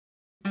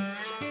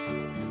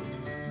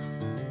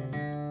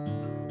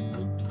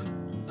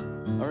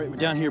All right, we're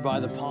down here by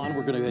the pond.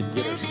 We're gonna go ahead and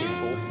get our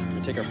sample. We're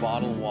gonna take our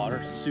bottle of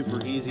water,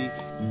 super easy.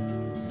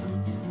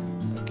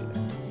 Okay.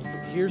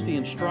 Here's the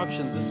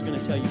instructions. This is gonna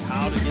tell you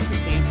how to get the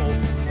sample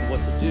and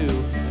what to do.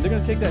 And they're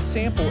gonna take that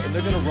sample and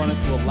they're gonna run it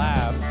through a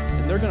lab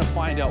and they're gonna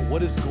find out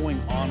what is going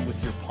on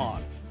with your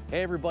pond.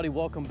 Hey everybody,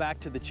 welcome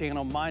back to the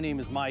channel. My name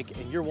is Mike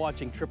and you're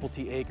watching Triple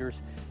T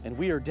Acres. And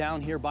we are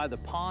down here by the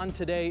pond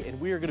today and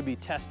we are gonna be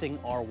testing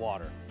our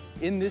water.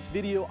 In this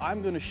video,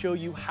 I'm gonna show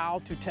you how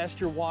to test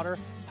your water,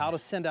 how to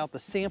send out the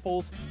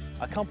samples,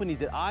 a company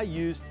that I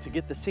use to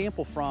get the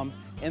sample from,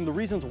 and the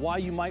reasons why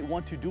you might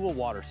want to do a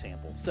water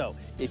sample. So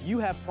if you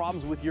have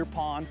problems with your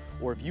pond,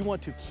 or if you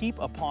want to keep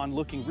a pond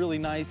looking really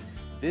nice,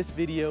 this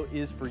video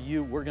is for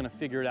you. We're gonna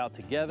figure it out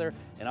together,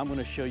 and I'm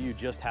gonna show you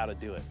just how to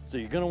do it. So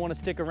you're gonna wanna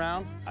stick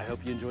around. I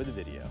hope you enjoy the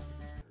video.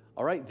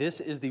 All right,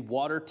 this is the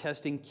water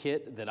testing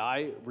kit that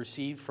I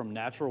received from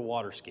Natural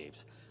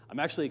Waterscapes. I'm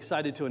actually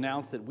excited to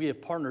announce that we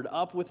have partnered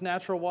up with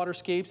Natural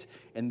Waterscapes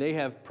and they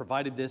have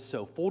provided this.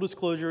 So full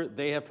disclosure,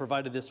 they have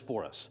provided this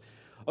for us.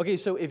 Okay,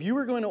 so if you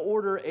were going to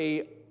order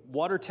a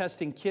water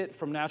testing kit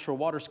from Natural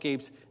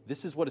Waterscapes,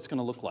 this is what it's going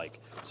to look like.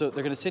 So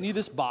they're going to send you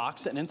this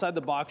box, and inside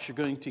the box you're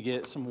going to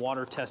get some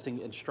water testing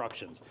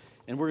instructions.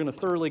 And we're going to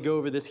thoroughly go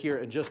over this here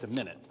in just a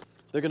minute.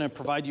 They're going to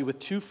provide you with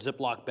 2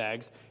 Ziploc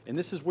bags, and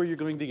this is where you're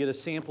going to get a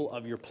sample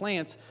of your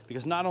plants,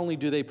 because not only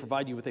do they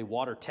provide you with a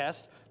water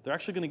test, they're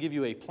actually going to give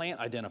you a plant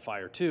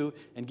identifier too,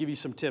 and give you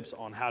some tips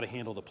on how to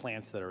handle the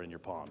plants that are in your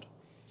pond.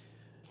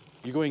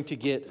 You're going to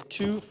get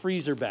 2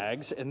 freezer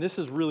bags, and this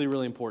is really,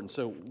 really important.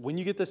 So when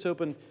you get this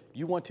open,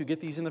 you want to get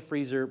these in the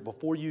freezer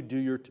before you do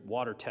your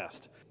water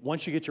test.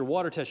 Once you get your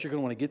water test, you're going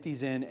to want to get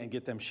these in and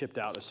get them shipped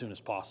out as soon as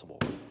possible.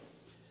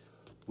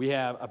 We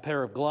have a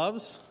pair of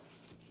gloves,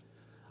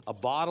 a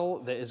bottle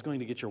that is going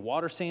to get your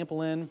water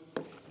sample in,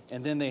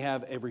 and then they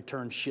have a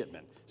return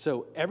shipment.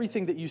 So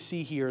everything that you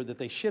see here that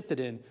they shipped it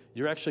in,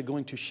 you're actually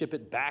going to ship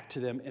it back to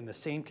them in the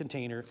same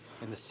container,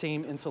 in the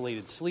same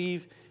insulated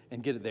sleeve,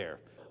 and get it there.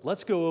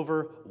 Let's go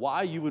over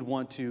why you would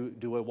want to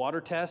do a water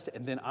test,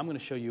 and then I'm gonna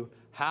show you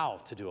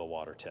how to do a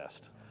water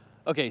test.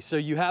 Okay, so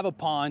you have a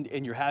pond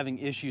and you're having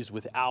issues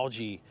with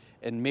algae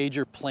and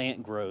major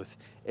plant growth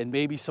and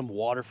maybe some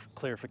water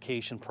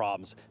clarification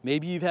problems.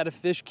 Maybe you've had a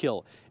fish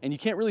kill and you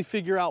can't really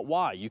figure out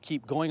why. You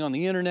keep going on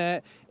the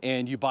internet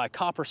and you buy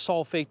copper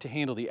sulfate to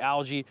handle the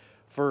algae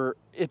for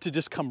it to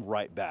just come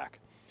right back.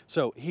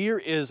 So here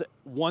is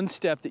one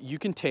step that you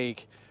can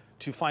take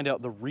to find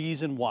out the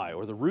reason why,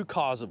 or the root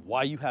cause of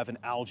why you have an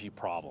algae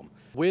problem.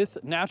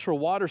 With Natural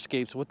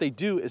Waterscapes, what they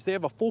do is they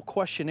have a full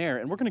questionnaire,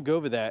 and we're gonna go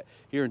over that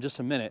here in just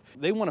a minute.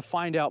 They wanna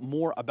find out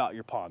more about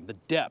your pond, the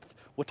depth,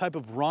 what type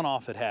of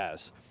runoff it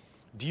has.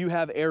 Do you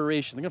have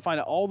aeration? They're gonna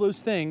find out all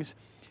those things,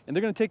 and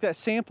they're gonna take that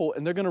sample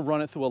and they're gonna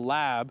run it through a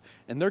lab,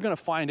 and they're gonna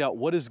find out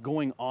what is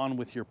going on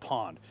with your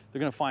pond. They're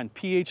gonna find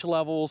pH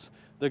levels,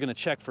 they're gonna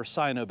check for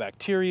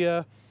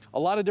cyanobacteria, a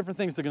lot of different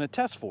things they're gonna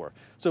test for.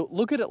 So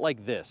look at it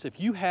like this.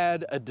 If you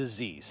had a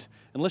disease,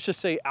 and let's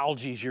just say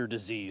algae is your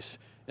disease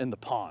in the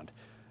pond,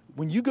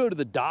 when you go to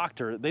the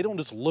doctor, they don't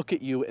just look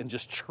at you and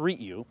just treat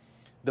you.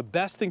 The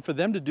best thing for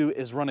them to do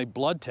is run a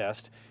blood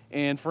test.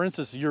 And for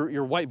instance,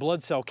 your white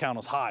blood cell count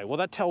is high. Well,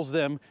 that tells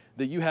them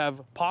that you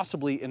have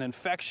possibly an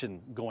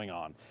infection going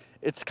on.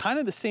 It's kind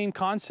of the same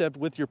concept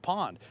with your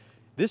pond.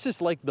 This is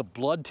like the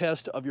blood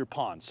test of your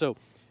pond. So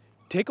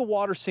take a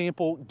water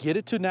sample, get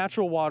it to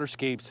Natural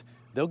Waterscapes.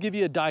 They'll give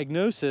you a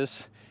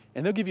diagnosis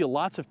and they'll give you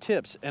lots of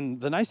tips. And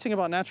the nice thing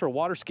about Natural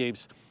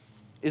Waterscapes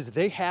is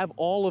they have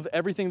all of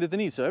everything that they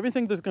need. So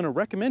everything they're gonna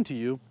recommend to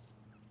you,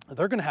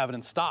 they're gonna have it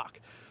in stock.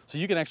 So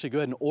you can actually go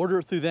ahead and order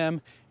it through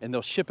them and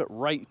they'll ship it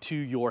right to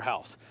your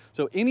house.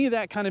 So any of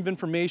that kind of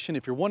information,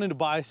 if you're wanting to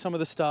buy some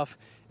of the stuff,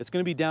 it's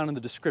gonna be down in the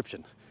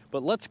description.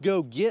 But let's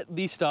go get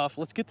the stuff,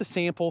 let's get the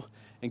sample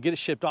and get it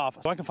shipped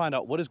off so I can find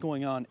out what is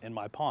going on in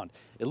my pond.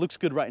 It looks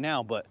good right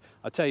now, but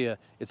I'll tell you,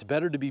 it's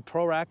better to be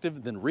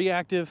proactive than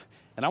reactive,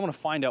 and I wanna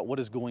find out what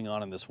is going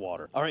on in this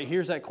water. All right,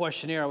 here's that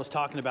questionnaire I was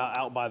talking about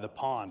out by the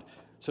pond.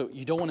 So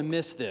you don't wanna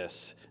miss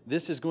this.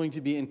 This is going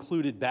to be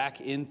included back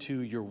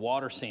into your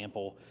water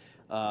sample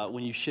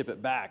when you ship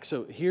it back.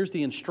 So here's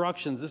the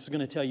instructions. This is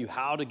gonna tell you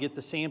how to get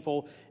the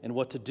sample and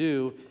what to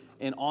do.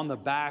 And on the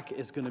back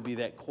is gonna be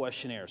that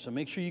questionnaire. So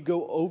make sure you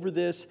go over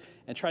this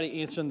and try to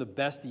answer them the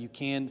best that you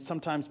can.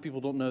 Sometimes people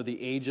don't know the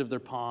age of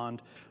their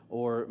pond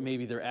or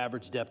maybe their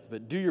average depth,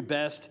 but do your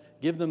best,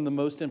 give them the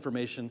most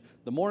information.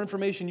 The more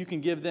information you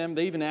can give them,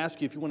 they even ask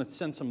you if you wanna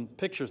send some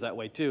pictures that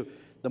way too.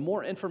 The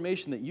more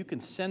information that you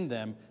can send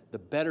them, the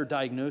better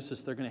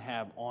diagnosis they're gonna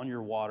have on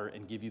your water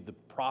and give you the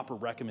proper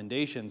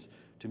recommendations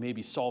to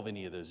maybe solve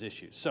any of those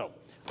issues. So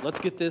let's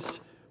get this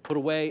put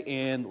away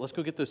and let's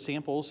go get those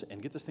samples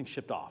and get this thing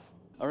shipped off.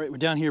 All right, we're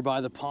down here by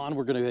the pond.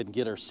 We're gonna go ahead and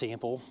get our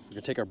sample. We're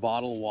gonna take our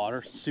bottle of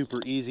water, super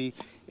easy.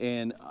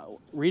 And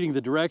reading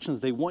the directions,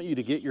 they want you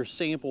to get your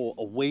sample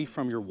away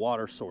from your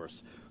water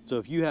source. So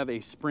if you have a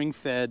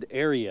spring-fed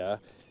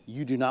area,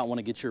 you do not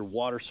wanna get your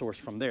water source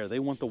from there. They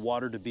want the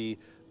water to be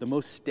the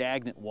most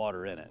stagnant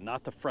water in it,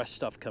 not the fresh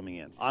stuff coming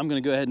in. I'm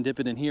gonna go ahead and dip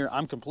it in here.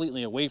 I'm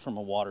completely away from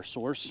a water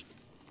source.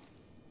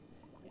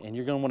 and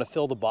you're gonna wanna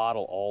fill the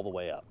bottle all the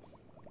way up.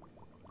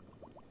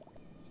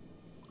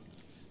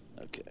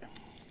 Okay.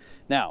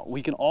 Now,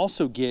 we can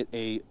also get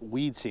a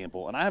weed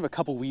sample, and I have a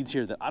couple weeds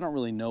here that I don't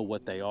really know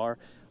what they are.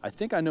 I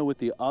think I know what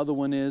the other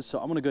one is, so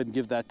I'm gonna go ahead and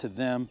give that to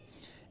them.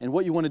 And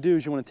what you wanna do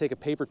is you wanna take a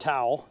paper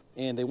towel,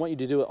 and they want you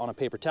to do it on a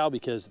paper towel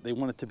because they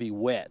want it to be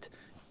wet.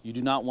 You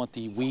do not want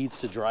the weeds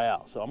to dry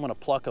out. So I'm gonna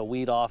pluck a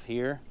weed off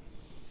here,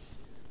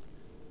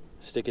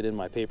 stick it in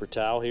my paper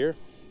towel here.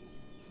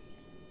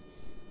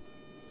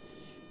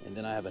 And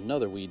then I have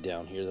another weed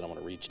down here that I'm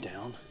gonna reach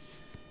down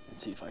and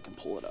see if I can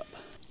pull it up.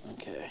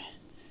 Okay.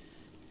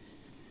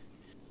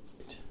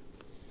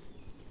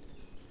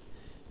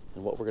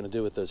 And what we're gonna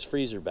do with those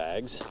freezer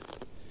bags,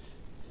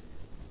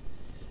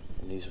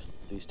 and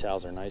these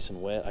towels are nice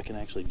and wet, I can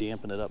actually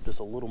dampen it up just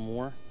a little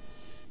more.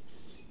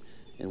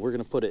 And we're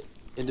gonna put it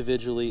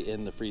individually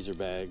in the freezer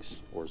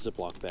bags or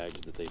Ziploc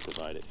bags that they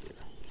provided here.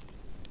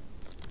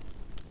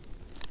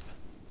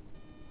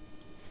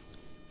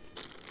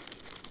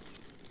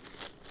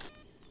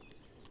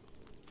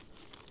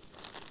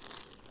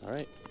 All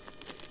right,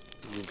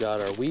 we've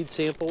got our weed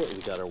sample,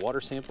 we've got our water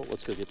sample.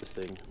 Let's go get this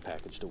thing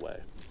packaged away.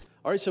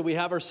 All right, so we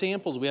have our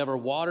samples. We have our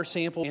water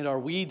sample and our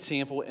weed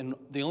sample, and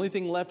the only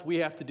thing left we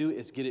have to do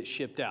is get it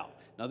shipped out.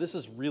 Now, this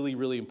is really,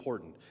 really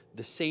important.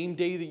 The same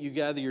day that you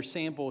gather your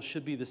sample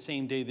should be the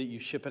same day that you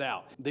ship it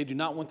out. They do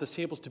not want the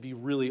samples to be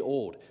really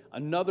old.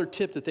 Another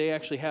tip that they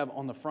actually have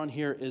on the front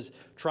here is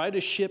try to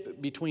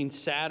ship between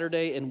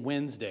Saturday and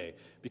Wednesday,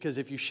 because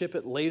if you ship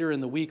it later in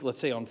the week, let's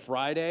say on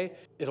Friday,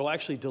 it'll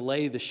actually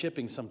delay the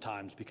shipping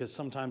sometimes because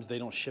sometimes they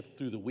don't ship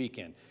through the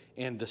weekend.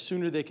 And the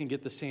sooner they can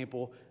get the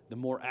sample, the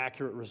more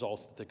accurate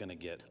results that they're gonna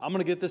get. I'm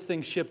gonna get this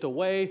thing shipped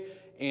away,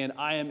 and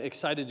I am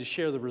excited to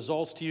share the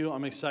results to you.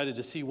 I'm excited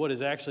to see what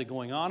is actually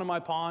going on in my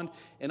pond,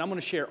 and I'm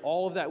gonna share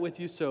all of that with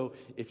you. So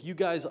if you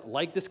guys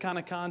like this kind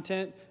of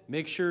content,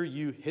 make sure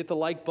you hit the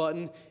like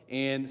button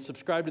and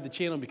subscribe to the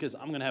channel, because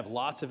I'm gonna have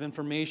lots of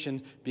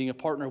information being a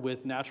partner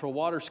with Natural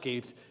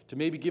Waterscapes to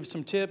maybe give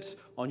some tips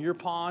on your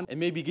pond and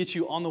maybe get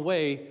you on the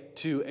way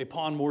to a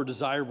pond more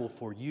desirable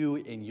for you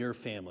and your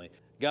family.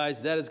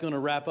 Guys, that is going to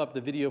wrap up the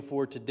video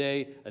for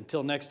today.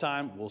 Until next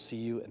time, we'll see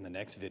you in the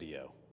next video.